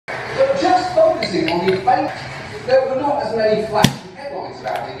So just focusing on the fact there were not as many flashy headlines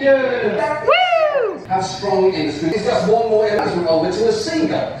about it. Yeah. Woo! How strong industry is just one more investment of it to a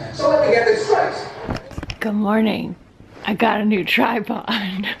seagull. So let me get this straight. Good morning. I got a new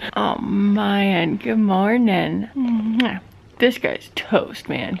tripod. Oh man, good morning. This guy's toast,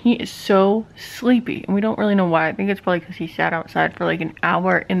 man. He is so sleepy and we don't really know why. I think it's probably because he sat outside for like an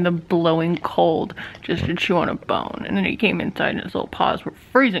hour in the blowing cold just to chew on a bone. And then he came inside and his little paws were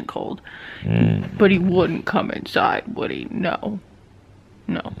freezing cold. But he wouldn't come inside, would he? No.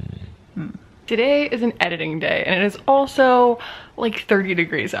 No. Today is an editing day and it is also like 30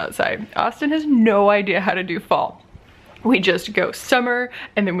 degrees outside. Austin has no idea how to do fall. We just go summer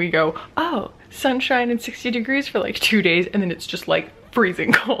and then we go, oh, sunshine and 60 degrees for like 2 days and then it's just like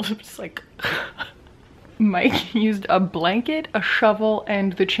freezing cold. I'm just like, Mike used a blanket, a shovel,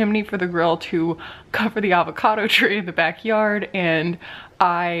 and the chimney for the grill to cover the avocado tree in the backyard, and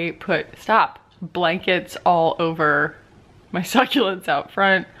I put, blankets all over my succulents out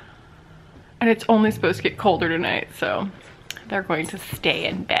front. And it's only supposed to get colder tonight, so they're going to stay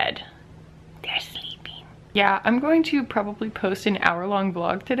in bed. They're sleeping. Yeah, I'm going to probably post an hour-long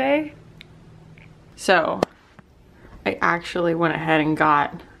vlog today. So, I actually went ahead and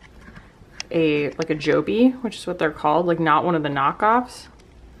got like a Joby, which is what they're called, like not one of the knockoffs.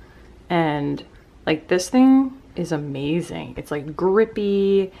 And like this thing is amazing. It's like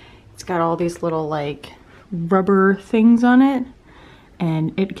grippy. It's got all these little like rubber things on it.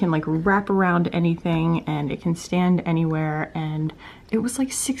 And it can like wrap around anything and it can stand anywhere, and it was like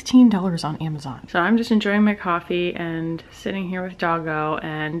 $16 on Amazon. So I'm just enjoying my coffee and sitting here with Doggo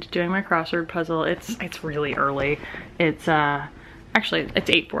and doing my crossword puzzle. It's really early. It's actually it's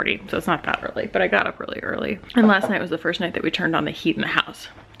 8:40, so it's not that early, but I got up really early. And last night was the first night that we turned on the heat in the house.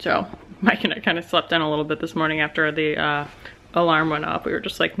 So Mike and I kind of slept in a little bit this morning after the alarm went off. We were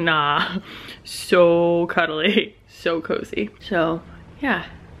just like, nah, so cuddly, so cozy. So yeah,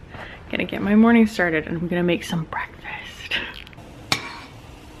 gonna get my morning started and I'm gonna make some breakfast.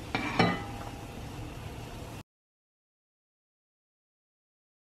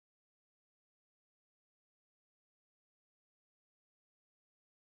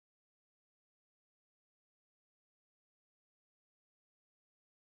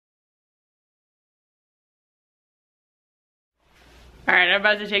 All right, I'm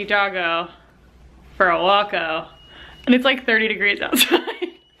about to take Doggo for a walko. And it's like 30 degrees outside.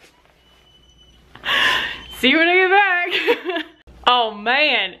 See you when I get back. Oh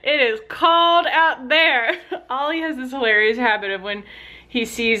man, it is cold out there. Ollie has this hilarious habit of when he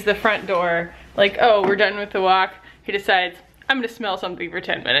sees the front door, like, oh, we're done with the walk, he decides, I'm gonna smell something for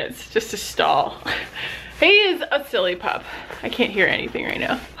 10 minutes just to stall. He is a silly pup. I can't hear anything right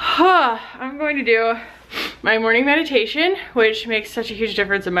now. I'm going to do my morning meditation, which makes such a huge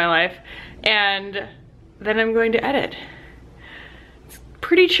difference in my life, and then I'm going to edit. It's a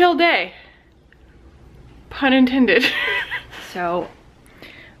pretty chill day. Pun intended. So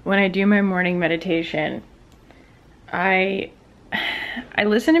when I do my morning meditation, I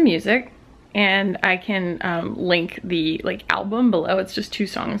listen to music, and I can link the like album below. It's just 2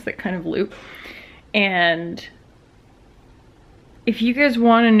 songs that kind of loop. And if you guys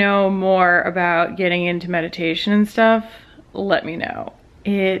want to know more about getting into meditation and stuff, let me know.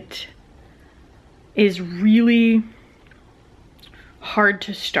 It is really hard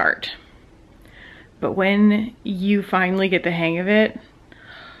to start, but when you finally get the hang of it,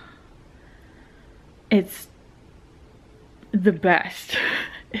 it's the best.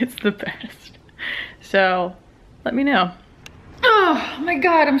 It's the best. So let me know. Oh my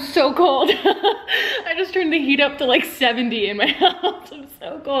god, I'm so cold. I just turned the heat up to like 70 in my house. I'm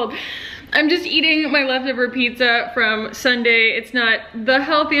so cold. I'm just eating my leftover pizza from Sunday. It's not the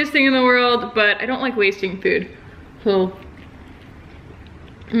healthiest thing in the world, but I don't like wasting food. So,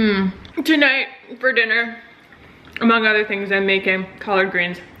 tonight for dinner, among other things, I'm making collard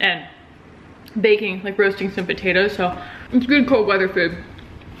greens and baking, like roasting some potatoes. So it's good cold weather food.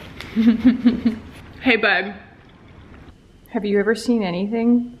 Hey bud, have you ever seen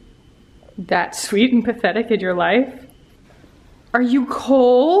anything that sweet and pathetic in your life? Are you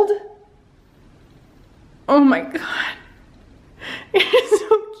cold? Oh my god. It's so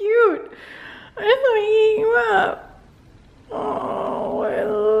cute. I just want to eat you up. Oh, I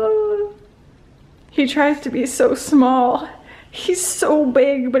love it. He tries to be so small. He's so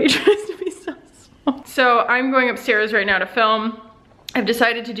big, but he tries to be so small. So I'm going upstairs right now to film. I've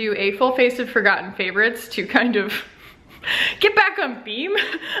decided to do a full face of forgotten favorites to kind of get back on theme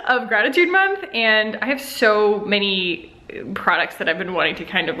of gratitude month, and I have so many products that I've been wanting to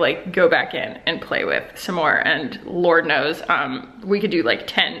kind of like go back in and play with some more, and Lord knows we could do like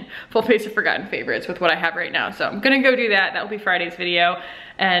 10 full face of forgotten favorites with what I have right now. So I'm gonna go do that. That'll be Friday's video,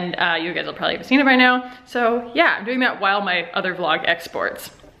 and you guys will probably have seen it by now. So yeah, I'm doing that while my other vlog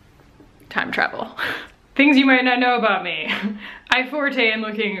exports. Time travel. Things you might not know about me. I forte in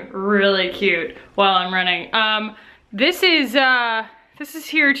looking really cute while I'm running. This is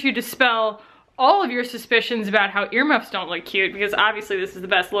here to dispel all of your suspicions about how earmuffs don't look cute, because obviously this is the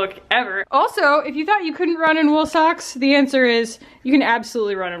best look ever. Also, if you thought you couldn't run in wool socks, the answer is you can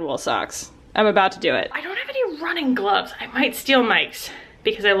absolutely run in wool socks. I'm about to do it. I don't have any running gloves. I might steal Mike's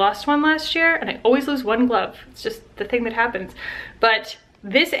because I lost one last year and I always lose one glove. It's just the thing that happens. But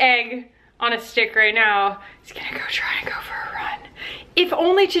this egg on a stick right now is gonna go try and go for a run. If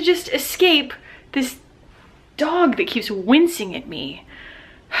only to just escape this dog that keeps wincing at me.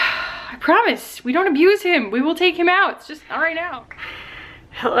 I promise, we don't abuse him. We will take him out. It's just not right now.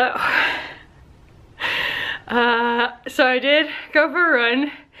 Hello. So I did go for a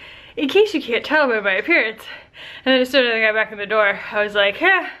run, in case you can't tell by my appearance. And then as soon as I got back in the door, I was like,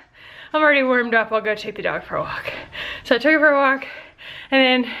 I'm already warmed up. I'll go take the dog for a walk. So I took her for a walk,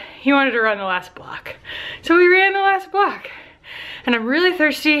 and then he wanted to run the last block. So we ran the last block. And I'm really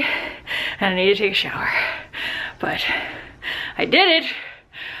thirsty, and I need to take a shower. But I did it.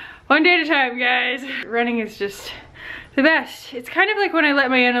 One day at a time, guys. Running is just the best. It's kind of like when I let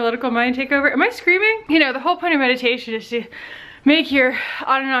my analytical mind take over. Am I screaming? You know, the whole point of meditation is to make your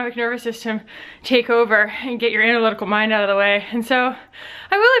autonomic nervous system take over and get your analytical mind out of the way. And so,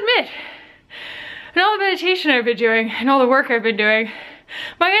 I will admit, in all the meditation I've been doing and all the work I've been doing,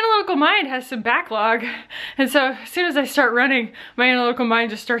 my analytical mind has some backlog. And so as soon as I start running, my analytical mind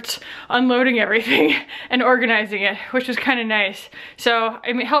just starts unloading everything and organizing it, which was kind of nice. So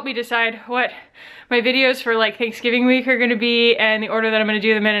it helped me decide what my videos for like Thanksgiving week are gonna be and the order that I'm gonna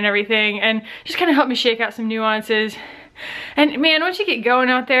do them in and everything, and just kind of helped me shake out some nuances. And man, once you get going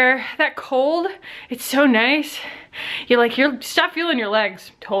out there, that cold, it's so nice. You stop feeling your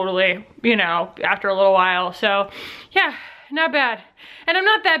legs totally, you know, after a little while. So yeah, not bad. And I'm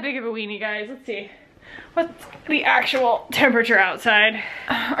not that big of a weenie, guys. Let's see. What's the actual temperature outside?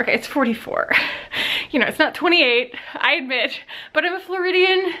 Okay, it's 44. You know, it's not 28, I admit, but I'm a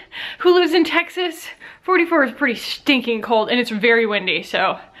Floridian who lives in Texas. 44 is pretty stinking cold, and it's very windy,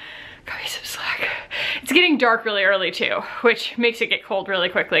 so got me some slack. It's getting dark really early too, which makes it get cold really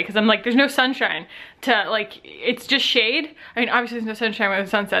quickly, because I'm like, there's no sunshine to like, it's just shade. I mean, obviously there's no sunshine when the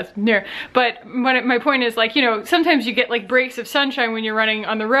sun sets near, but my point is like, you know, sometimes you get like breaks of sunshine when you're running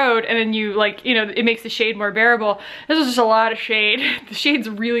on the road, and then you like, you know, it makes the shade more bearable. This is just a lot of shade. The shade's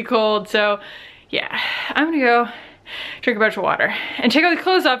really cold, so yeah, I'm gonna go drink a bunch of water and take all the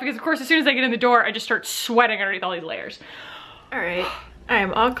clothes off, because of course as soon as I get in the door, I just start sweating underneath all these layers. All right. I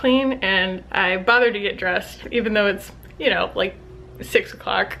am all clean, and I bothered to get dressed, even though it's, you know, like 6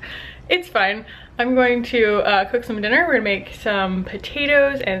 o'clock. It's fine. I'm going to cook some dinner. We're gonna make some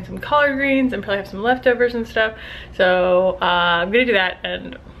potatoes and some collard greens and probably have some leftovers and stuff. So I'm gonna do that,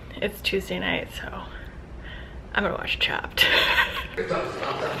 and it's Tuesday night, so I'm gonna watch Chopped.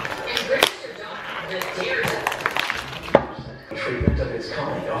 Treatment of its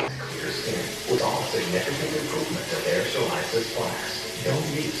kind on clear skin with all significant improvements of air psoriasis plaques. Don't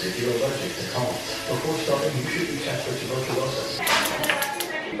use if you're allergic to colds. Before starting, you should be checked for tuberculosis.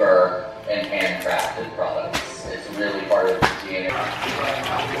 And handcrafted products. It's really part of the DNA.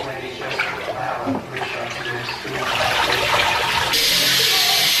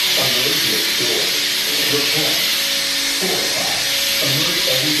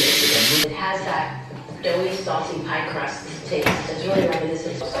 It has that doughy, saucy pie crust taste. It's really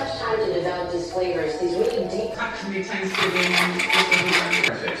reminiscent. Such time to develop these flavors, these really deep. Actually, Thanksgiving.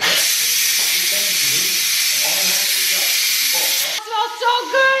 Smells so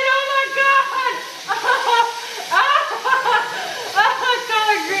good! Oh my god!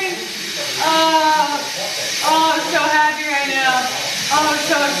 Collard greens! Oh, I'm so happy right now. Oh, I'm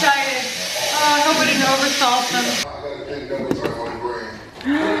so excited. Oh, I hope I didn't oversalt them.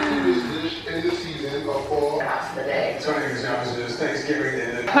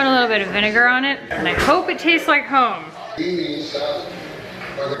 Put a little bit of vinegar on it, and I hope it tastes like home.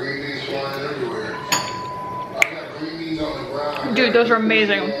 Dude, those are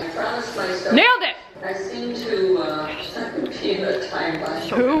amazing. Nailed it! I seem to be in a time line.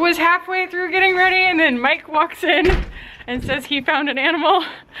 Who was halfway through getting ready, and then Mike walks in and says he found an animal?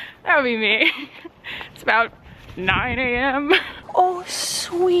 That would be me. It's about 9 a.m. Oh,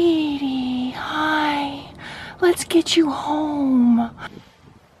 sweetie, hi. Let's get you home.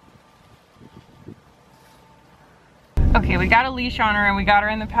 Okay, Okay, we got a leash on her and we got her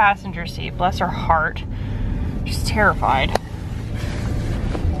in the passenger seat. Bless her heart. She's terrified.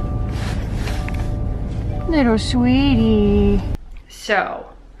 Little sweetie. So,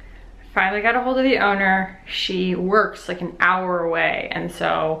 finally got a hold of the owner. She works like an hour away, and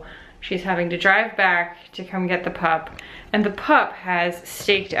so she's having to drive back to come get the pup. And the pup has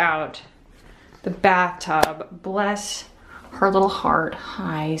staked out the bathtub. Bless her little heart.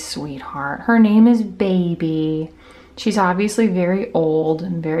 Hi, sweetheart. Her name is Baby. She's obviously very old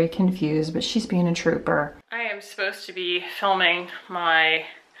and very confused, but she's being a trooper. I am supposed to be filming my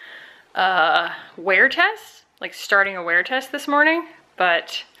wear test, like starting a wear test this morning,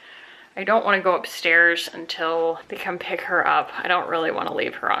 but I don't want to go upstairs until they come pick her up. I don't really want to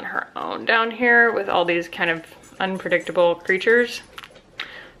leave her on her own down here with all these kind of unpredictable creatures.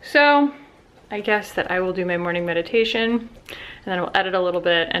 So I guess that I will do my morning meditation and then I'll edit a little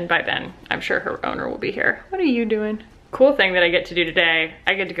bit, and by then I'm sure her owner will be here. What are you doing? Cool thing that I get to do today,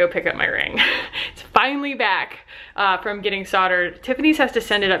 I get to go pick up my ring. It's finally back from getting soldered. Tiffany's has to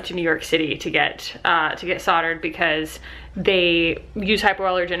send it up to New York City to get soldered because they use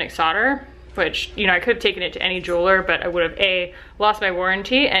hypoallergenic solder, which, you know, I could have taken it to any jeweler, but I would have A, lost my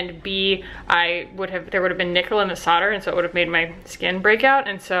warranty, and B, there would have been nickel in the solder, and so it would have made my skin break out.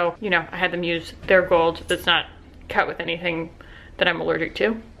 And so, you know, I had them use their gold that's not cut with anything that I'm allergic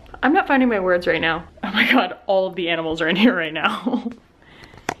to. I'm not finding my words right now. Oh my God, all of the animals are in here right now.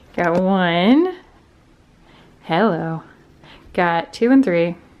 Got 1. Hello. Got 2 and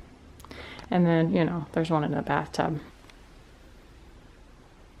 3. And then, you know, there's 1 in the bathtub.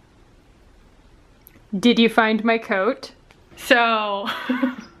 Did you find my coat? So,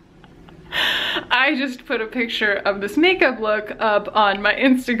 I just put a picture of this makeup look up on my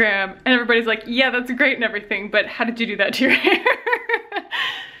Instagram, and everybody's like, yeah, that's great and everything, but how did you do that to your hair?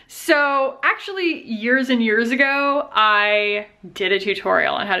 So actually, years and years ago, I did a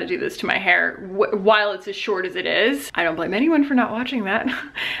tutorial on how to do this to my hair while it's as short as it is. I don't blame anyone for not watching that.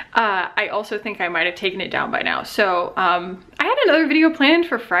 I also think I might have taken it down by now. So I had another video planned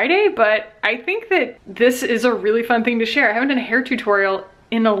for Friday, but I think that this is a really fun thing to share. I haven't done a hair tutorial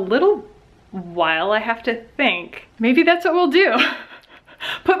in a little while, I have to think. Maybe that's what we'll do.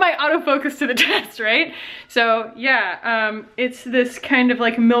 Put my autofocus to the test, right? So yeah, it's this kind of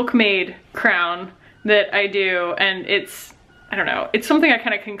like milkmaid crown that I do, and it's, I don't know, it's something I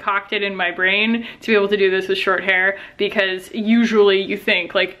kind of concocted in my brain to be able to do this with short hair, because usually you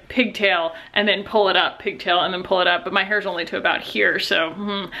think like pigtail and then pull it up, pigtail and then pull it up, but my hair's only to about here, so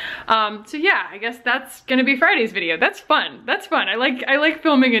so yeah, I guess that's gonna be Friday's video. That's fun. That's fun. I like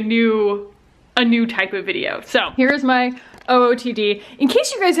filming a new type of video. So here's my OOTD. In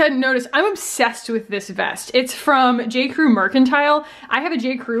case you guys hadn't noticed, I'm obsessed with this vest. It's from J. Crew Mercantile. I have a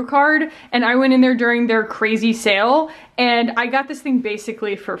J. Crew card, and I went in there during their crazy sale, and I got this thing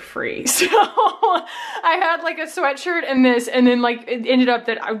basically for free. So I had like a sweatshirt and this, and then like it ended up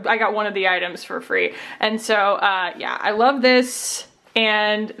that I got one of the items for free. And so yeah, I love this.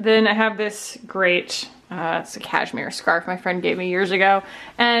 And then I have this great, it's a cashmere scarf my friend gave me years ago.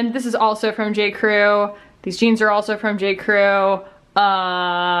 And this is also from J. Crew. These jeans are also from J. Crew.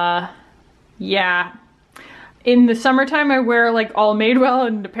 Yeah. In the summertime I wear like all Madewell,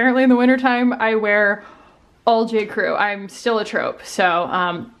 and apparently in the wintertime I wear all J. Crew. I'm still a trope. So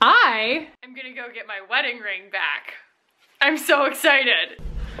I am gonna go get my wedding ring back. I'm so excited.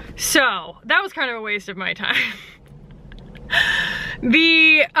 So that was kind of a waste of my time.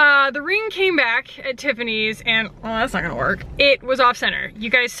 The ring came back at Tiffany's, and well, that's not gonna work. It was off center. You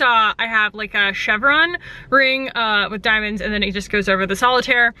guys saw I have like a chevron ring with diamonds, and then it just goes over the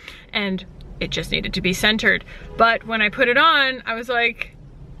solitaire, and it just needed to be centered. But when I put it on, I was like,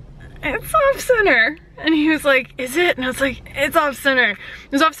 it's off center. And he was like, is it? And I was like, it's off center.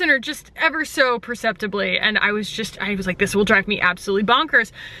 It was off center just ever so perceptibly. And I was like, this will drive me absolutely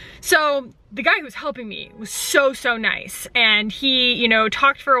bonkers. So the guy who was helping me was so nice. And he, you know,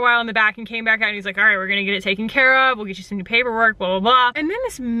 talked for a while in the back and came back out, and he's like, all right, we're gonna get it taken care of. We'll get you some new paperwork, blah, blah, blah. And then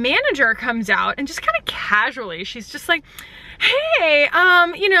this manager comes out and just kind of casually, she's just like, hey,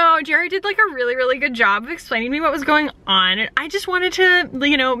 you know, Jerry did like a really good job of explaining to me what was going on. And I just wanted to,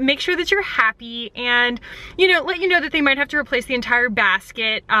 you know, make sure that you're happy and, you know, let you know that they might have to replace the entire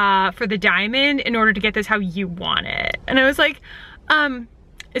basket for the diamond in order to get this how you want it. And I was like,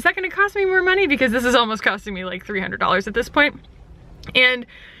 is that gonna cost me more money? Because this is almost costing me like $300 at this point. And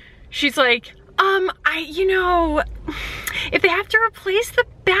she's like, You know, if they have to replace the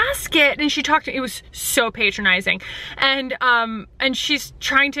basket, and she talked to me, it was so patronizing. And she's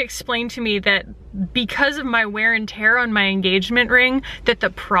trying to explain to me that because of my wear and tear on my engagement ring, that the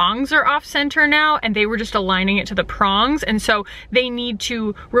prongs are off center now, and they were just aligning it to the prongs. And so they need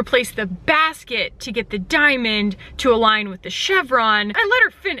to replace the basket to get the diamond to align with the chevron. I let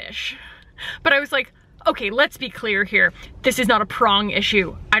her finish, but I was like, okay, let's be clear here. This is not a prong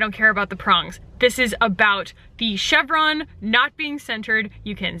issue. I don't care about the prongs. This is about the chevron not being centered.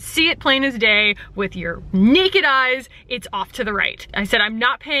 You can see it plain as day with your naked eyes. It's off to the right. I said, I'm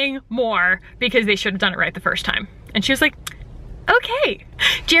not paying more because they should have done it right the first time. And she was like, okay.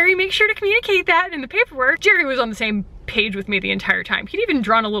 Jerry, make sure to communicate that in the paperwork. Jerry was on the same page with me the entire time. He'd even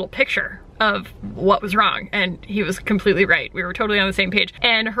drawn a little picture of what was wrong, and he was completely right. We were totally on the same page.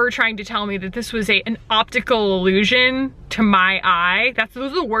 And her trying to tell me that this was an optical illusion to my eye.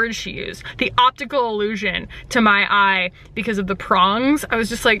 Those are the words she used. The optical illusion to my eye because of the prongs. I was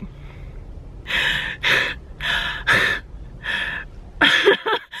just like,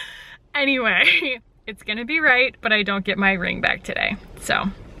 anyway, it's gonna be right, but I don't get my ring back today. So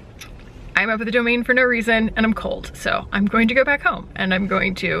I'm up at the Domain for no reason, and I'm cold. So I'm going to go back home, and I'm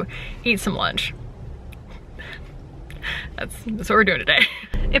going to eat some lunch. That's what we're doing today.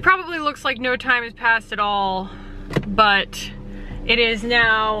 It probably looks like no time has passed at all, but it is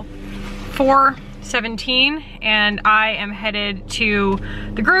now 4:17, and I am headed to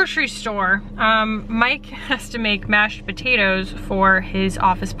the grocery store. Mike has to make mashed potatoes for his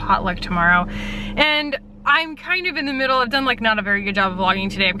office potluck tomorrow, and I'm kind of in the middle. I've done like not a very good job of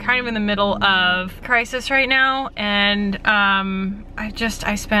vlogging today. I'm kind of in the middle of crisis right now, and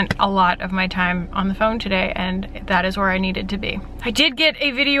I spent a lot of my time on the phone today, and that is where I needed to be. I did get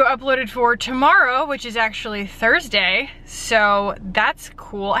a video uploaded for tomorrow, which is actually Thursday, so that's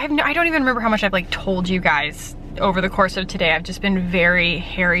cool. I don't even remember how much I've like told you guys over the course of today. I've just been very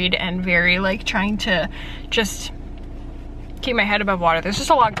harried and very like trying to just keep my head above water. There's just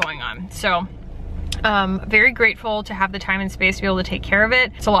a lot going on, so very grateful to have the time and space to be able to take care of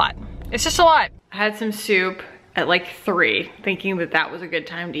it. It's a lot. It's just a lot. I had some soup at like 3, thinking that that was a good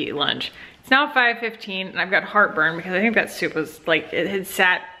time to eat lunch. It's now 5:15, and I've got heartburn because I think that soup was like, it had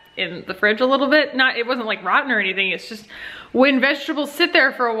sat in the fridge a little bit. It wasn't like rotten or anything. It's just when vegetables sit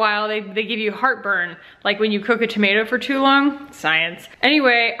there for a while, they give you heartburn. Like when you cook a tomato for too long. Science.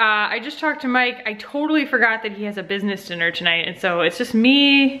 Anyway, I just talked to Mike. I totally forgot that he has a business dinner tonight, and so it's just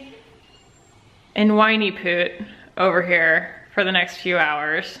me and whiny Poot over here for the next few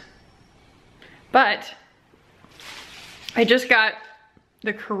hours. But I just got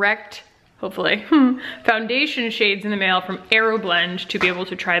the correct, hopefully, foundation shades in the mail from AeroBlend to be able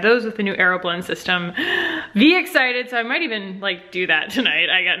to try those with the new AeroBlend system. Be excited, so I might even like do that tonight.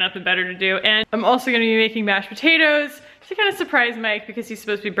 I got nothing better to do. And I'm also gonna be making mashed potatoes to kind of surprise Mike because he's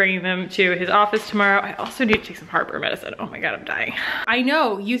supposed to be bringing them to his office tomorrow. I also need to take some heartburn medicine. Oh my God, I'm dying. I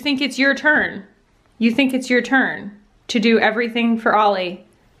know, you think it's your turn. You think it's your turn to do everything for Ollie.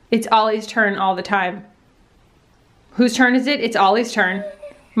 It's Ollie's turn all the time. Whose turn is it? It's Ollie's turn.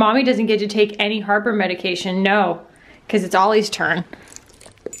 Mommy doesn't get to take any heartburn medication, no, because it's Ollie's turn.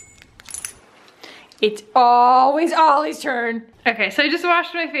 It's always Ollie's turn. Okay, so I just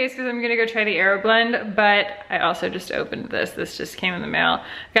washed my face because I'm gonna go try the AeroBlend, but I also just opened this. This just came in the mail.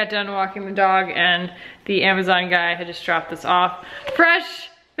 Got done walking the dog, and the Amazon guy had just dropped this off. Fresh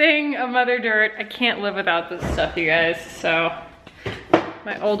thing of Mother Dirt. I can't live without this stuff, you guys. So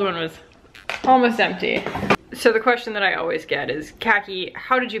my old one was almost empty. So the question that I always get is, Kackie,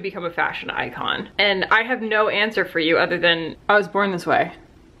 how did you become a fashion icon? And I have no answer for you other than I was born this way.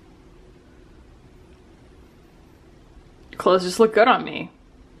 Clothes just look good on me.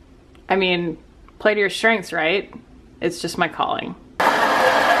 I mean, play to your strengths, right? It's just my calling.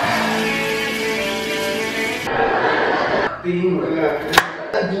 I blew it.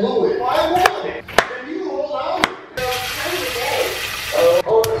 I want it. And you allowed it.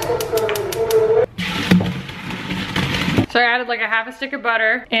 So I added like a half a stick of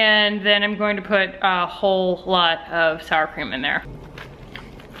butter, and then I'm going to put a whole lot of sour cream in there.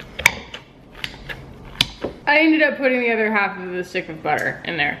 I ended up putting the other half of the stick of butter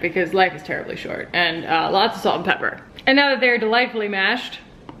in there because life is terribly short, and lots of salt and pepper. And now that they're delightfully mashed,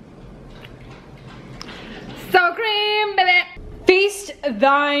 sour cream, baby! Feast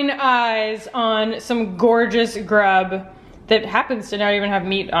thine eyes on some gorgeous grub that happens to not even have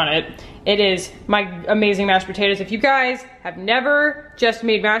meat on it. It is my amazing mashed potatoes. If you guys have never just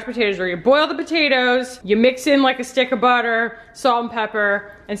made mashed potatoes where you boil the potatoes, you mix in like a stick of butter, salt and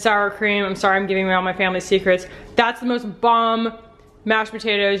pepper, and sour cream. I'm sorry I'm giving away all my family secrets. That's the most bomb mashed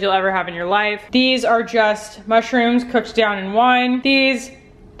potatoes you'll ever have in your life. These are just mushrooms cooked down in wine. These,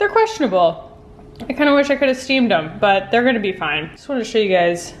 they're questionable. I kind of wish I could have steamed them, but they're gonna be fine. Just wanted to show you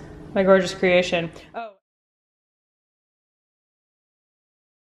guys my gorgeous creation. Oh.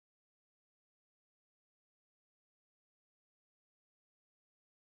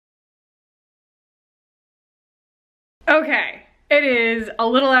 Okay, it is a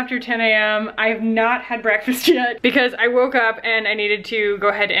little after 10 a.m. I have not had breakfast yet because I woke up and I needed to go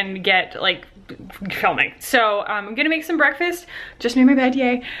ahead and get like filming. So I'm gonna make some breakfast, just made my bed,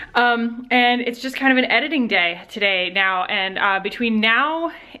 yay. And it's just kind of an editing day today now, and between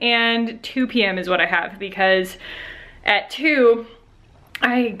now and 2 p.m. is what I have, because at 2,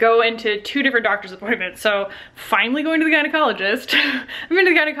 I go into 2 different doctor's appointments. So finally going to the gynecologist. I've been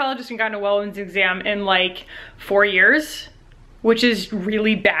to the gynecologist and gotten a wellness exam in like 4 years, which is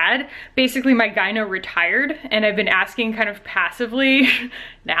really bad. Basically my gyno retired, and I've been asking kind of passively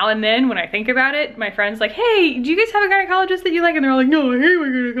now and then when I think about it. My friend's like, hey, do you guys have a gynecologist that you like? And they're all like, no, I hate my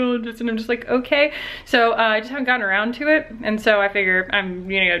gynecologist. And I'm just like, okay. So I just haven't gotten around to it. And so I figure I'm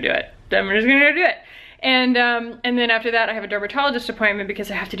gonna go do it. I'm just gonna go do it. And then after that, I have a dermatologist appointment because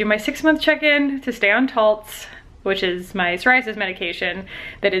I have to do my 6-month check-in to stay on Taltz, which is my psoriasis medication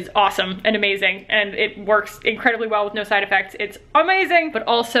that is awesome and amazing, and it works incredibly well with no side effects. It's amazing. But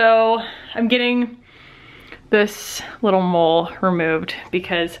also I'm getting this little mole removed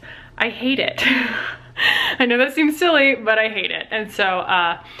because I hate it. I know that seems silly, but I hate it. And so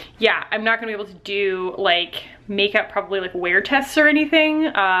yeah, I'm not gonna be able to do like makeup, probably like wear tests or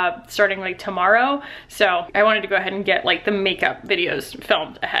anything starting like tomorrow. So I wanted to go ahead and get like the makeup videos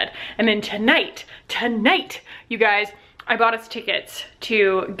filmed ahead. And then tonight, you guys, I bought us tickets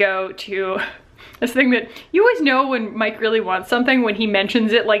to go to this thing that you always know when Mike really wants something when he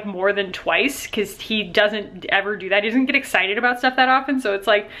mentions it like more than twice, because he doesn't ever do that. He doesn't get excited about stuff that often. So it's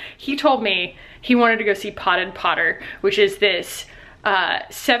like, he told me he wanted to go see Potted Potter, which is this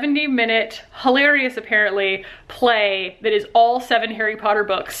 70-minute, hilarious apparently, play that is all 7 Harry Potter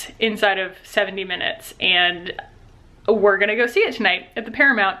books inside of 70 minutes. And we're gonna go see it tonight at the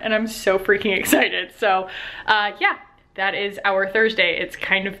Paramount, and I'm so freaking excited. So yeah, that is our Thursday. It's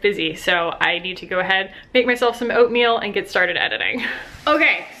kind of busy, so I need to go ahead, make myself some oatmeal, and get started editing.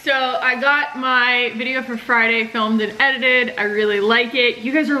 Okay, so I got my video for Friday filmed and edited. I really like it.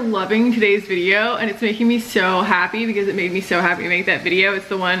 You guys are loving today's video, and it's making me so happy because it made me so happy to make that video. It's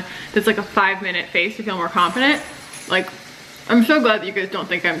the one that's like a 5-minute face to feel more confident. Like, I'm so glad that you guys don't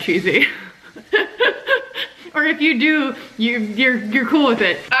think I'm cheesy. Or if you do, you're cool with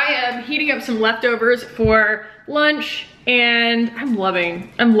it. I am heating up some leftovers for lunch, and I'm loving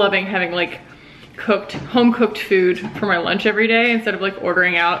having like home cooked food for my lunch every day instead of like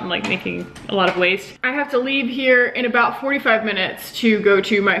ordering out and like making a lot of waste. I have to leave here in about 45 minutes to go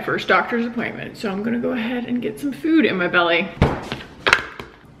to my first doctor's appointment. So I'm gonna go ahead and get some food in my belly.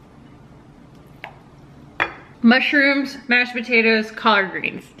 Mushrooms, mashed potatoes, collard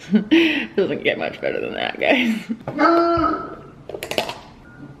greens. Doesn't get much better than that, guys.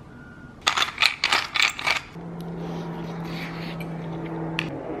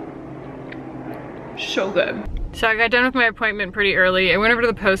 So good. So I got done with my appointment pretty early. I went over to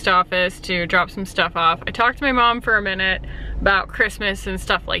the post office to drop some stuff off. I talked to my mom for a minute about Christmas and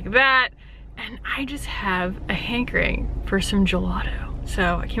stuff like that, and I just have a hankering for some gelato.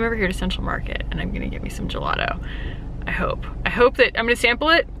 So I came over here to Central Market, and I'm gonna get me some gelato. I hope that I'm gonna sample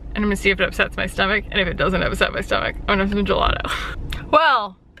it, and I'm gonna see if it upsets my stomach, and if it doesn't upset my stomach, I'm gonna have some gelato.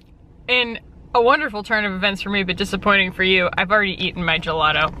 Well, in a wonderful turn of events for me, but disappointing for you, I've already eaten my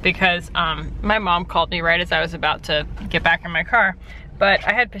gelato because my mom called me right as I was about to get back in my car. But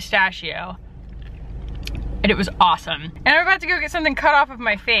I had pistachio, and it was awesome. And I'm about to go get something cut off of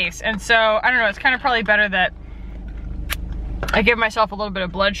my face, and so, I don't know, it's kind of probably better that I give myself a little bit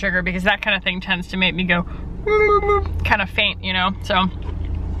of blood sugar, because that kind of thing tends to make me go kind of faint, you know? So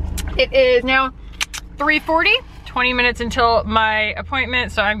it is now 3:40, 20 minutes until my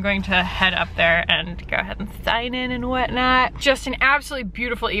appointment, so I'm going to head up there and go ahead and sign in and whatnot. Just an absolutely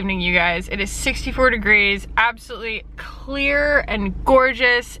beautiful evening, you guys. It is 64 degrees, absolutely clear and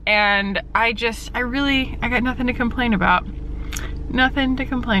gorgeous, and I got nothing to complain about. Nothing to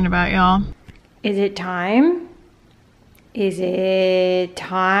complain about, y'all. Is it time? Is it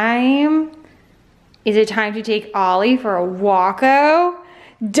time? Is it time to take Ollie for a walko?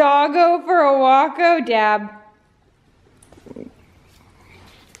 Doggo for a walko, Dab.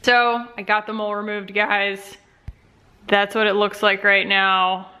 So I got the mole removed, guys. That's what it looks like right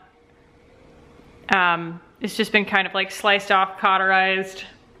now. It's just been kind of like sliced off, cauterized.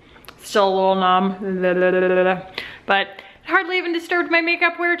 Still a little numb, but hardly even disturbed my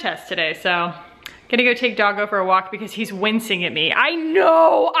makeup wear test today, so. Gonna go take Doggo for a walk because he's wincing at me. I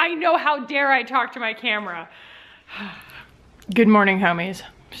know, how dare I talk to my camera. Good morning, homies.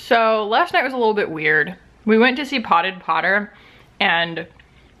 So last night was a little bit weird. We went to see Potted Potter and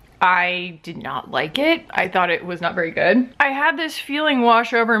I did not like it. I thought it was not very good. I had this feeling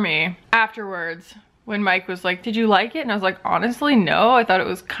wash over me afterwards when Mike was like, did you like it? And I was like, honestly, no. I thought it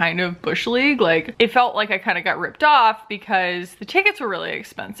was kind of Bush League. Like, it felt like I kind of got ripped off because the tickets were really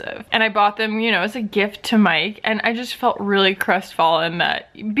expensive. And I bought them, you know, as a gift to Mike. And I just felt really crestfallen that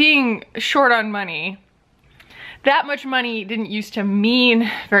being short on money, that much money didn't used to mean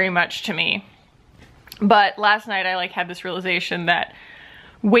very much to me. But last night I like had this realization that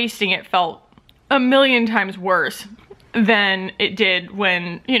wasting it felt a million times worse than it did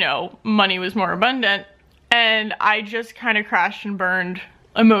when, you know, money was more abundant. And I just kind of crashed and burned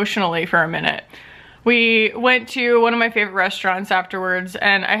emotionally for a minute. We went to one of my favorite restaurants afterwards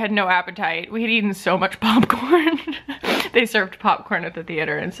and I had no appetite. We had eaten so much popcorn. They served popcorn at the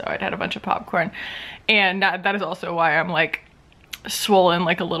theater and so I'd had a bunch of popcorn. And that is also why I'm like swollen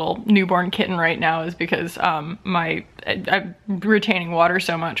like a little newborn kitten right now, is because I'm retaining water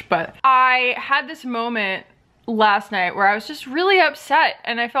so much. But I had this moment last night where I was just really upset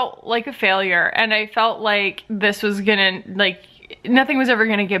and I felt like a failure and I felt like this was gonna, like, nothing was ever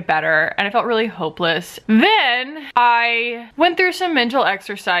gonna get better and I felt really hopeless. Then I went through some mental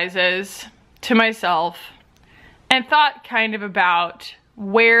exercises to myself and thought kind of about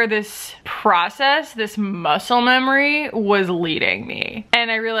where this process, this muscle memory was leading me.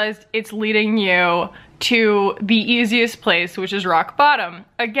 And I realized it's leading you to the easiest place, which is rock bottom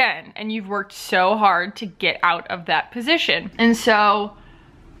again. And you've worked so hard to get out of that position. And so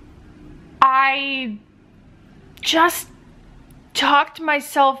I just talked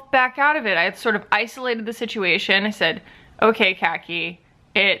myself back out of it. I had sort of isolated the situation. I said, okay, Kackie,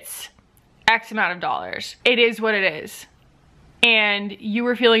 it's X amount of dollars. It is what it is. And you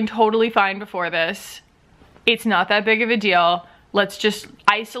were feeling totally fine before this. It's not that big of a deal. Let's just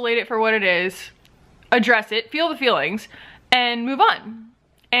isolate it for what it is, address it, feel the feelings, and move on.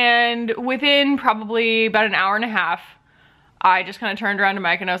 And within probably about an hour and a half, I just kind of turned around to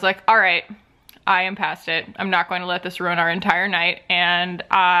Mike and I was like, all right, I am past it. I'm not going to let this ruin our entire night. And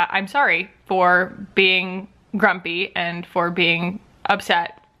I'm sorry for being grumpy and for being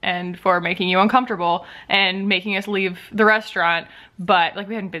upset and for making you uncomfortable and making us leave the restaurant. But like,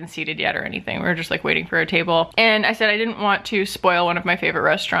 we hadn't been seated yet or anything. We were just like waiting for a table. And I said I didn't want to spoil one of my favorite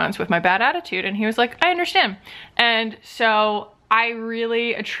restaurants with my bad attitude. And he was like, I understand. And so I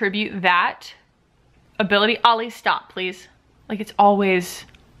really attribute that ability. Ollie, stop, please. Like, it's always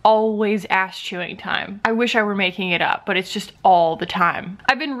ass chewing time. I wish I were making it up, but it's just all the time.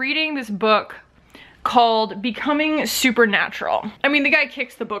 I've been reading this book called Becoming Supernatural. I mean, the guy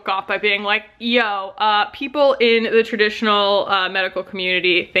kicks the book off by being like, yo, people in the traditional medical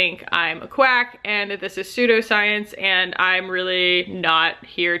community think I'm a quack and that this is pseudoscience and I'm really not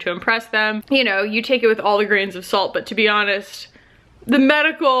here to impress them. You know, you take it with all the grains of salt, but to be honest,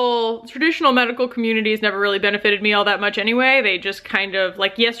 the traditional medical community has never really benefited me all that much anyway. They just kind of,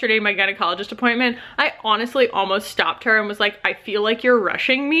 like yesterday, my gynecologist appointment, I honestly almost stopped her and was like, I feel like you're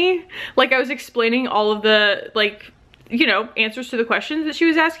rushing me. Like, I was explaining all of the, like, you know, answers to the questions that she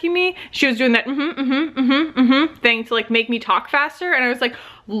was asking me. She was doing that thing to like make me talk faster. And I was like,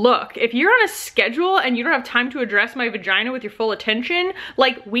 look, if you're on a schedule and you don't have time to address my vagina with your full attention,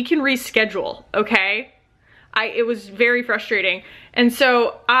 like, we can reschedule, okay? It was very frustrating. And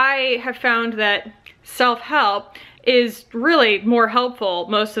so I have found that self-help is really more helpful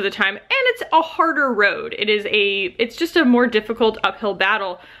most of the time, and it's a harder road. It's just a more difficult uphill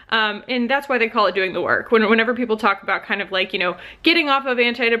battle. And that's why they call it doing the work. Whenever people talk about kind of like, you know, getting off of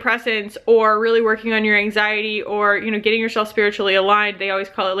antidepressants or really working on your anxiety or, you know, getting yourself spiritually aligned, they always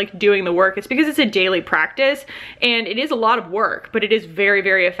call it like doing the work. It's because it's a daily practice and it is a lot of work, but it is very,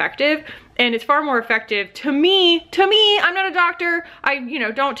 very effective. And it's far more effective to me, I'm not a doctor, I, you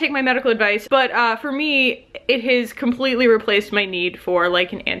know, don't take my medical advice, but for me, it has completely replaced my need for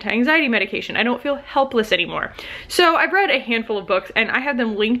like an anti-anxiety medication. I don't feel helpless anymore. So I've read a handful of books and I have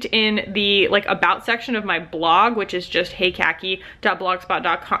them linked in the like about section of my blog, which is just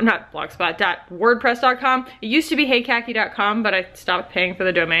heykackie.blogspot.com, not blogspot.wordpress.com. It used to be heykackie.com, but I stopped paying for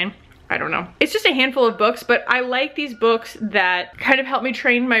the domain. I don't know. It's just a handful of books, but I like these books that kind of help me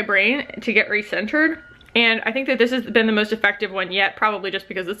train my brain to get recentered. And I think that this has been the most effective one yet, probably just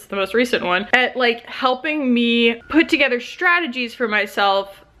because it's the most recent one, at like helping me put together strategies for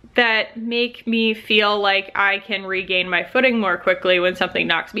myself that make me feel like I can regain my footing more quickly when something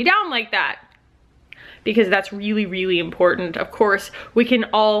knocks me down like that. because that's really, really important. Of course, we can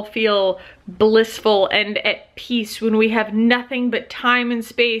all feel blissful and at peace when we have nothing but time and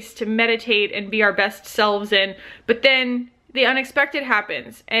space to meditate and be our best selves in, but then the unexpected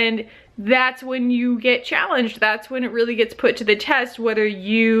happens, and that's when you get challenged. That's when it really gets put to the test whether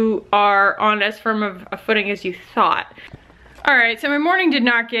you are on as firm of a footing as you thought. All right, so my morning did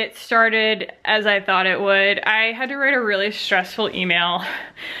not get started as I thought it would. I had to write a really stressful email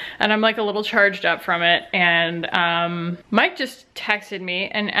and I'm like a little charged up from it. And Mike just texted me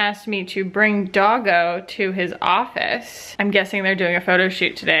and asked me to bring Doggo to his office. I'm guessing they're doing a photo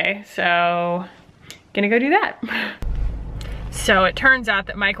shoot today, so gonna go do that. So it turns out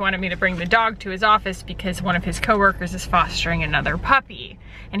that Mike wanted me to bring the dog to his office because one of his coworkers is fostering another puppy.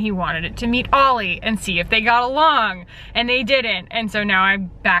 And he wanted it to meet Ollie and see if they got along. And they didn't. And so now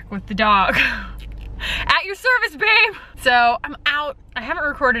I'm back with the dog. At your service, babe. So I'm out. I haven't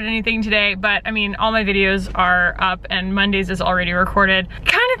recorded anything today, but I mean, all my videos are up and Mondays is already recorded.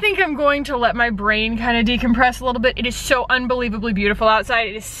 Kind of think I'm going to let my brain kind of decompress a little bit. It is so unbelievably beautiful outside.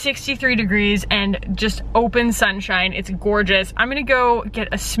 It is 63 degrees and just open sunshine. It's gorgeous. I'm gonna go get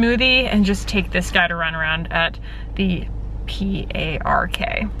a smoothie and just take this guy to run around at the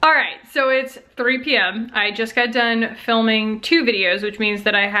P-A-R-K. All right, so it's 3 p.m. I just got done filming 2 videos, which means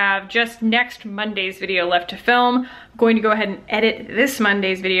that I have just next Monday's video left to film. I'm going to go ahead and edit this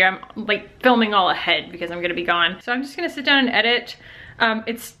Monday's video. I'm like filming all ahead because I'm gonna be gone. So I'm just gonna sit down and edit.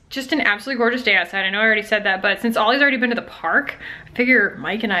 It's just an absolutely gorgeous day outside. I know I already said that, but since Ollie's already been to the park, I figure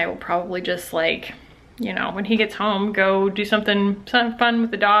Mike and I will probably just like, you know, when he gets home, go do something fun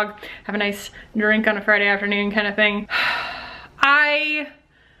with the dog, have a nice drink on a Friday afternoon kind of thing. I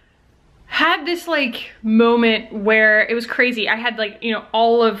had this like moment where it was crazy. I had like, you know,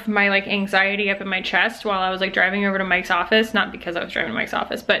 all of my like anxiety up in my chest while I was like driving over to Mike's office. Not because I was driving to Mike's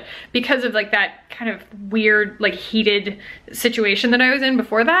office, but because of like that kind of weird, like heated situation that I was in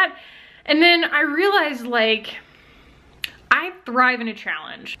before that. And then I realized like, I thrive in a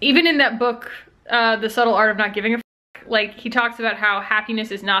challenge. Even in that book, The Subtle Art of Not Giving a F***, like he talks about how happiness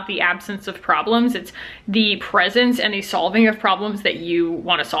is not the absence of problems, it's the presence and the solving of problems that you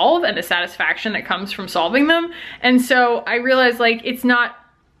want to solve and the satisfaction that comes from solving them. And so I realized like it's not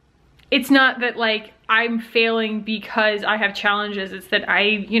that like I'm failing because I have challenges. It's that I,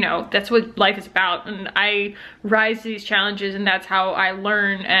 you know, that's what life is about. And I rise to these challenges and that's how I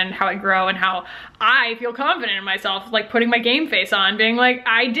learn and how I grow and how I feel confident in myself, like putting my game face on, being like,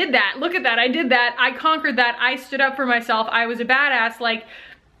 I did that, look at that, I did that, I conquered that, I stood up for myself, I was a badass. Like,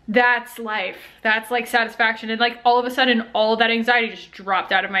 that's life. That's like satisfaction. And like all of a sudden, all of that anxiety just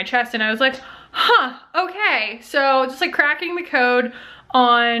dropped out of my chest and I was like, huh, okay. So just like cracking the code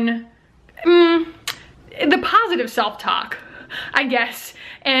on the positive self-talk, I guess,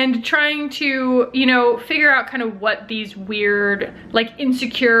 and trying to, you know, figure out kind of what these weird, like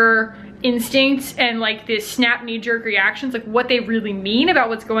insecure instincts and like this snap knee-jerk reactions, like what they really mean about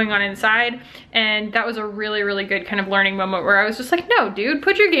what's going on inside. And that was a really, really good kind of learning moment where I was just like, no, dude,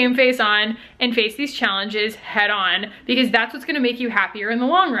 put your game face on and face these challenges head on, because that's what's gonna make you happier in the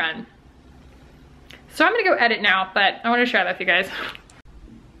long run. So I'm gonna go edit now, but I wanna share that with you guys.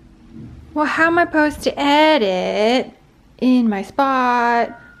 Well, how am I supposed to edit in my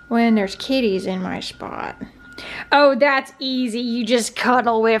spot when there's kitties in my spot? Oh, that's easy. You just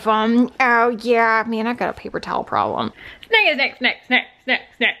cuddle with them. Oh, yeah. Man, I've got a paper towel problem. Next.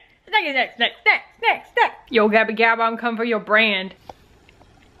 Yo, Gabby Gab, I'm coming for your brand.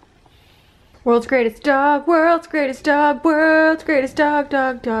 World's greatest dog, world's greatest dog, world's greatest dog,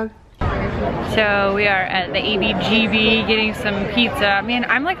 dog. So we are at the ABGB getting some pizza. Man,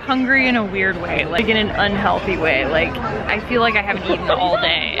 I'm like hungry in a weird way, like in an unhealthy way. Like I feel like I haven't eaten all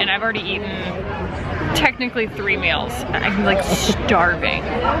day and I've already eaten technically 3 meals. I'm like starving.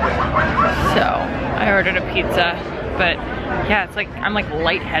 So I ordered a pizza, but yeah, it's like, I'm like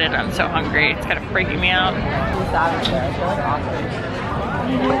lightheaded. I'm so hungry. It's kind of freaking me out.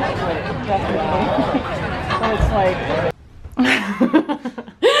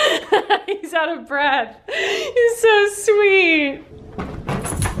 He's out of breath. He's so sweet.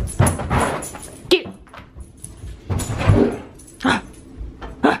 Get.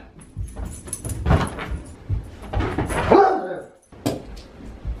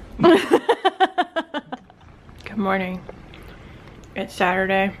 Good morning. It's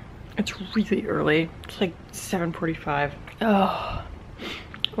Saturday. It's really early. It's like 7:45. Oh,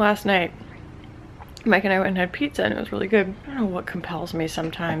 last night Mike and I went and had pizza and it was really good. I don't know what compels me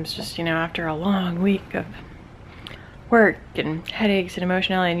sometimes, just, you know, after a long week of work and headaches and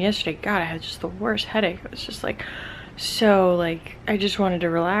emotionality. And yesterday, God, I had just the worst headache. It was just like, so like, I just wanted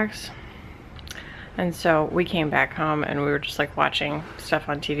to relax. And so we came back home and we were just like watching stuff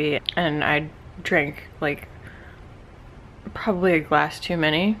on TV, and I drank like probably a glass too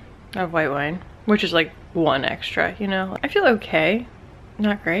many of white wine, which is like one extra, you know. I feel okay,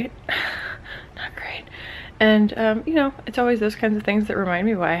 not great, not great. And you know, it's always those kinds of things that remind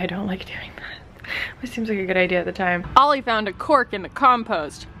me why I don't like doing that. It seems like a good idea at the time. Ollie found a cork in the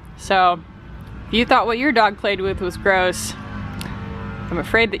compost. So if you thought what your dog played with was gross, I'm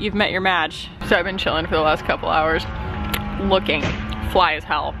afraid that you've met your match. So I've been chilling for the last couple hours, looking fly as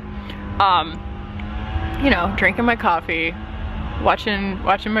hell. You know, drinking my coffee, watching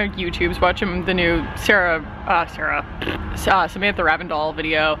my YouTubes, watching the new Samantha Ravindall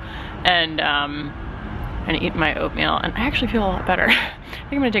video, and eating my oatmeal, and I actually feel a lot better. I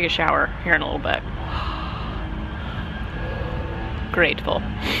think I'm gonna take a shower here in a little bit. Grateful.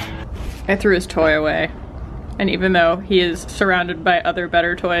 I threw his toy away, and even though he is surrounded by other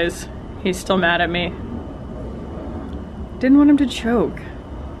better toys, he's still mad at me. Didn't want him to choke.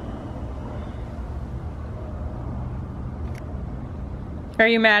 Are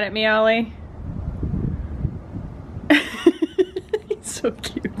you mad at me, Ollie? He's so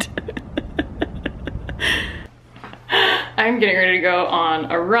cute. I'm getting ready to go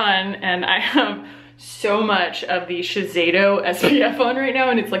on a run, and I have so much of the Shiseido SPF on right now,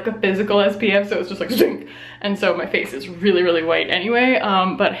 and it's like the physical SPF, so it's just like zing. And so my face is really, really white anyway,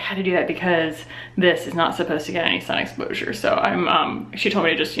 but I had to do that because this is not supposed to get any sun exposure. So I'm, she told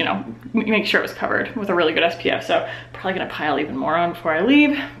me to just, you know, make sure it was covered with a really good SPF. So probably gonna pile even more on before I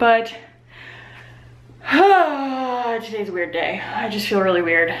leave, but today's a weird day. I just feel really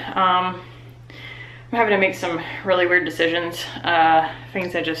weird. I'm having to make some really weird decisions,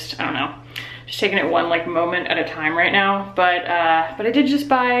 things I don't know. Just taking it one like moment at a time right now, but I did just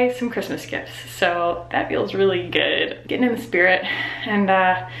buy some Christmas gifts, so that feels really good. Getting in the spirit, and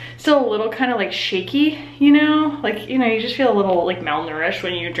still a little kind of like shaky, you know, like, you know, you just feel a little like malnourished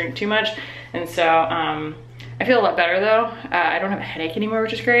when you drink too much, and so I feel a lot better though. I don't have a headache anymore,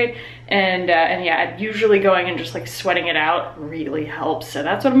 which is great, and yeah, usually going and just like sweating it out really helps. So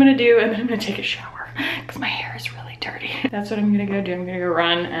that's what I'm gonna do, and then I'm gonna take a shower because my hair is really dirty. That's what I'm gonna go do. I'm gonna go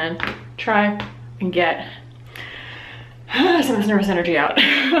run and try and get some of this nervous energy out.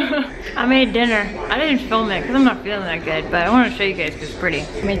 I made dinner. I didn't film it because I'm not feeling that good, but I want to show you guys because it's pretty.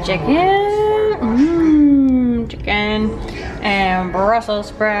 I made chicken, chicken and Brussels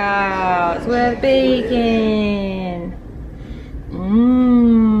sprouts with bacon.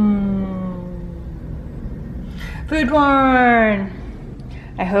 Food porn.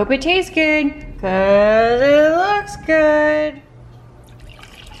 I hope it tastes good because it looks good.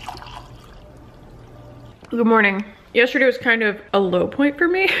 Good morning. Yesterday was kind of a low point for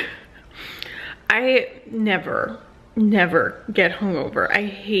me. I never get hungover. I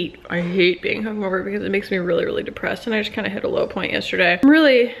hate being hungover because it makes me really, really depressed, and I just kind of hit a low point yesterday. I'm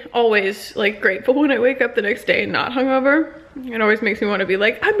really always like grateful when I wake up the next day and not hungover. It always makes me want to be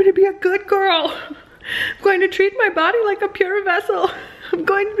like, I'm gonna be a good girl. I'm going to treat my body like a pure vessel. I'm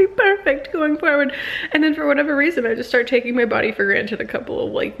going to be perfect going forward. And then for whatever reason, I just start taking my body for granted a couple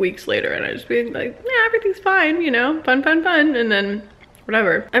of like weeks later, and I just being like, yeah, everything's fine, you know, fun. And then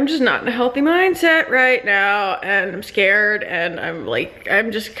whatever. I'm just not in a healthy mindset right now, and I'm scared, and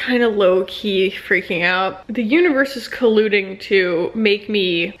I'm just kind of low key freaking out. The universe is colluding to make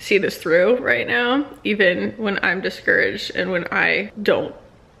me see this through right now, even when I'm discouraged and when I don't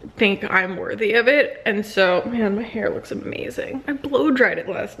think I'm worthy of it. And so, man, my hair looks amazing. I blow dried it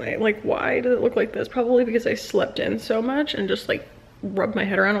last night. Like, why does it look like this? Probably because I slept in so much and just like rubbed my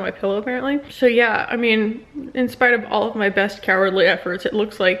head around on my pillow apparently. So yeah, I mean, in spite of all of my best cowardly efforts, it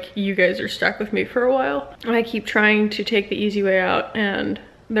looks like you guys are stuck with me for a while. I keep trying to take the easy way out, and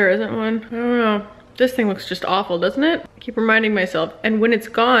there isn't one. I don't know. This thing looks just awful, doesn't it? I keep reminding myself, and when it's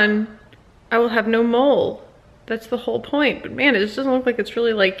gone, I will have no mole. That's the whole point. But man, it just doesn't look like it's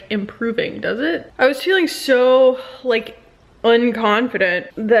really like improving, does it? I was feeling so like unconfident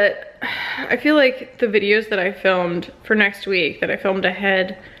that I feel like the videos that I filmed for next week, that I filmed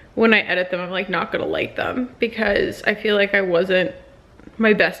ahead, when I edit them, I'm like not gonna like them because I feel like I wasn't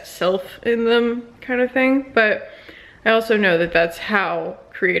my best self in them, kind of thing. But I also know that that's how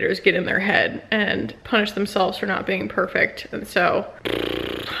creators get in their head and punish themselves for not being perfect. And so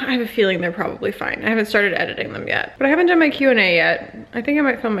I have a feeling they're probably fine. I haven't started editing them yet, but I haven't done my Q&A yet. I think I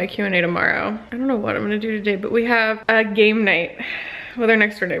might film my Q&A tomorrow. I don't know what I'm gonna do today, but we have a game night with our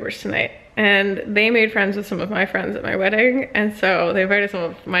next door neighbors tonight. And they made friends with some of my friends at my wedding. And so they invited some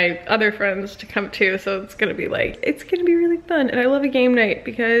of my other friends to come too. So it's gonna be like, it's gonna be really fun. And I love a game night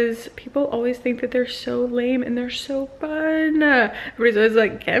because people always think that they're so lame and they're so fun. Everybody's always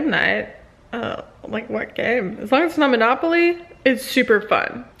like, game night? Like what game? As long as it's not Monopoly, it's super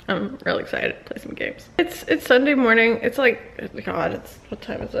fun. I'm really excited to play some games. It's Sunday morning. It's like, oh God, what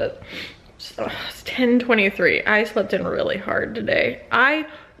time is it? It's 10:23. I slept in really hard today. I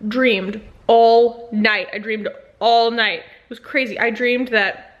dreamed all night. It was crazy. I dreamed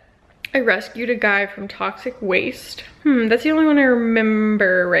that I rescued a guy from toxic waste. That's the only one I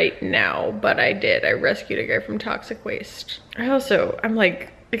remember right now, but I did. I rescued a guy from toxic waste. I'm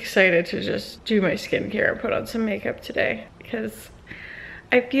like excited to just do my skincare and put on some makeup today because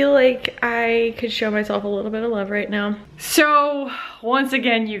I feel like I could show myself a little bit of love right now. So once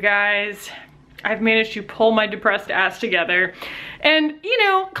again, you guys, I've managed to pull my depressed ass together, and you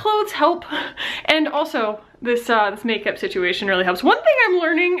know, clothes help. And also this makeup situation really helps. One thing I'm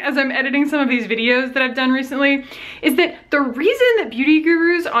learning as I'm editing some of these videos that I've done recently is that the reason that beauty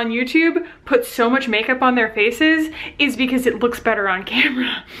gurus on YouTube put so much makeup on their faces is because it looks better on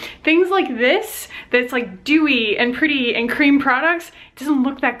camera. Things like this, that's like dewy and pretty and cream products, it doesn't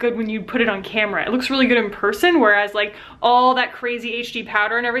look that good when you put it on camera. It looks really good in person, whereas like all that crazy HD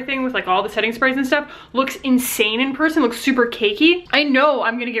powder and everything with like all the setting sprays and stuff looks insane in person, looks super cakey. I know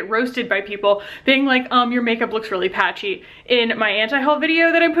I'm gonna get roasted by people being like, your makeup looks really patchy in my anti-haul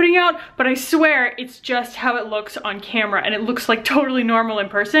video that I'm putting out, but I swear it's just how it looks on camera, and it looks like totally normal in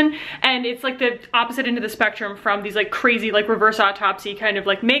person, and it's like the opposite end of the spectrum from these like crazy like reverse autopsy kind of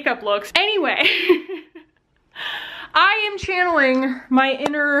like makeup looks. Anyway, I am channeling my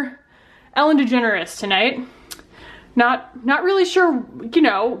inner Ellen DeGeneres tonight. Not really sure, you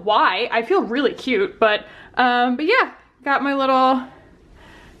know, why. I feel really cute, but yeah, got my little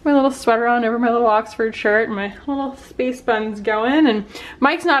sweater on over my little Oxford shirt and my little space buns going. And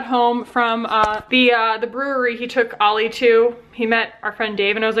Mike's not home from the brewery he took Ollie to. He met our friend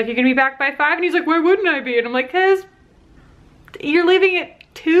Dave, and I was like, "You gonna be back by 5?" And he's like, "Why wouldn't I be?" And I'm like, "'Cause you're leaving at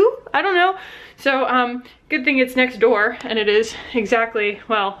 2? I don't know." So good thing it's next door, and it is exactly,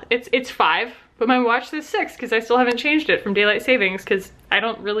 well, it's 5, but my watch says 6 because I still haven't changed it from daylight savings because I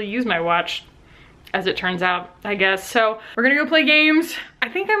don't really use my watch, as it turns out, I guess. So we're gonna go play games. I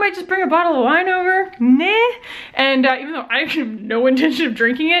think I might just bring a bottle of wine over, and even though I have no intention of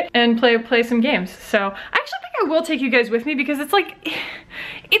drinking it, and play some games. So I actually think I will take you guys with me because it's like,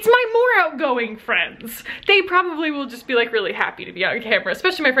 it's my more outgoing friends. They probably will just be like really happy to be on camera,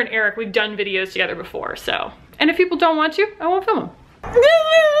 especially my friend Eric. We've done videos together before, so. And if people don't want to, I won't film them.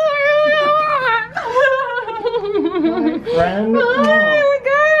 Friend. Oh my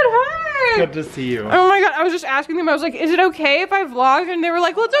God, hi. Good to see you. Oh my God, I was just asking them, I was like, is it okay if I vlog? And they were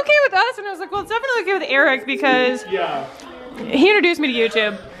like, well, it's okay with us. And I was like, well, it's definitely okay with Eric because he introduced me to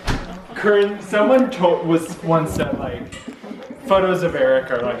YouTube. Someone once said like, photos of Eric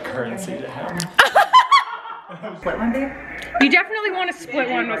are like currency to him. Split one, babe? You definitely want to split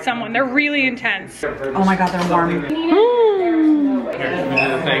one with someone. They're really intense. Oh my God, they're warm. Oh,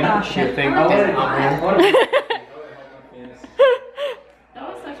 shit. That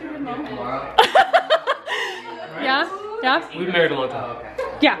was such a good moment. Yeah? Yeah? We've been married a long time.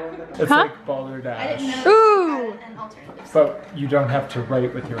 Yeah. It's like balderdash. Ooh! But you don't have to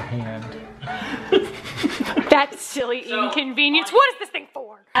write with your hand. That silly inconvenience. What is this thing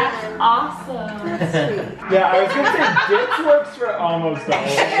for? That's awesome. Yeah, I was gonna say Gits works for almost all of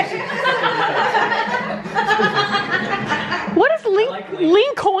us. What is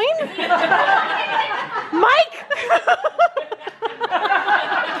Link coin? Mike!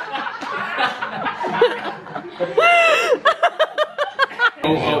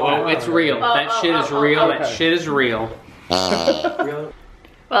 Oh, it's real. That shit is real. That shit is real.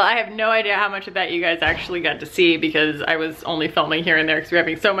 Well, I have no idea how much of that you guys actually got to see because I was only filming here and there because we're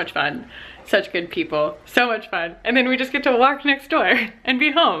having so much fun. Such good people, so much fun. And then we just get to walk next door and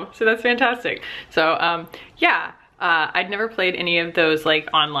be home. So that's fantastic. So yeah, I'd never played any of those like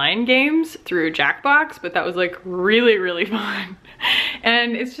online games through Jackbox, but that was like really, really fun.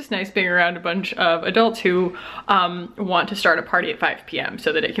 And it's just nice being around a bunch of adults who want to start a party at 5 p.m.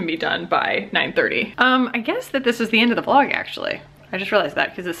 so that it can be done by 9:30. I guess that this is the end of the vlog actually. I just realized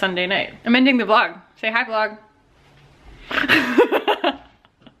that because it's Sunday night. I'm ending the vlog. Say hi, vlog.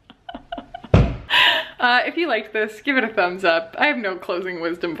 If you liked this, give it a thumbs up. I have no closing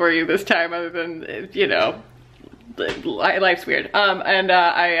wisdom for you this time other than, you know, life's weird.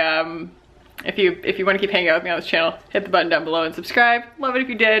 If you want to keep hanging out with me on this channel, hit the button down below and subscribe. Love it if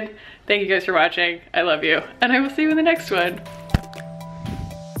you did. Thank you guys for watching. I love you. And I will see you in the next one.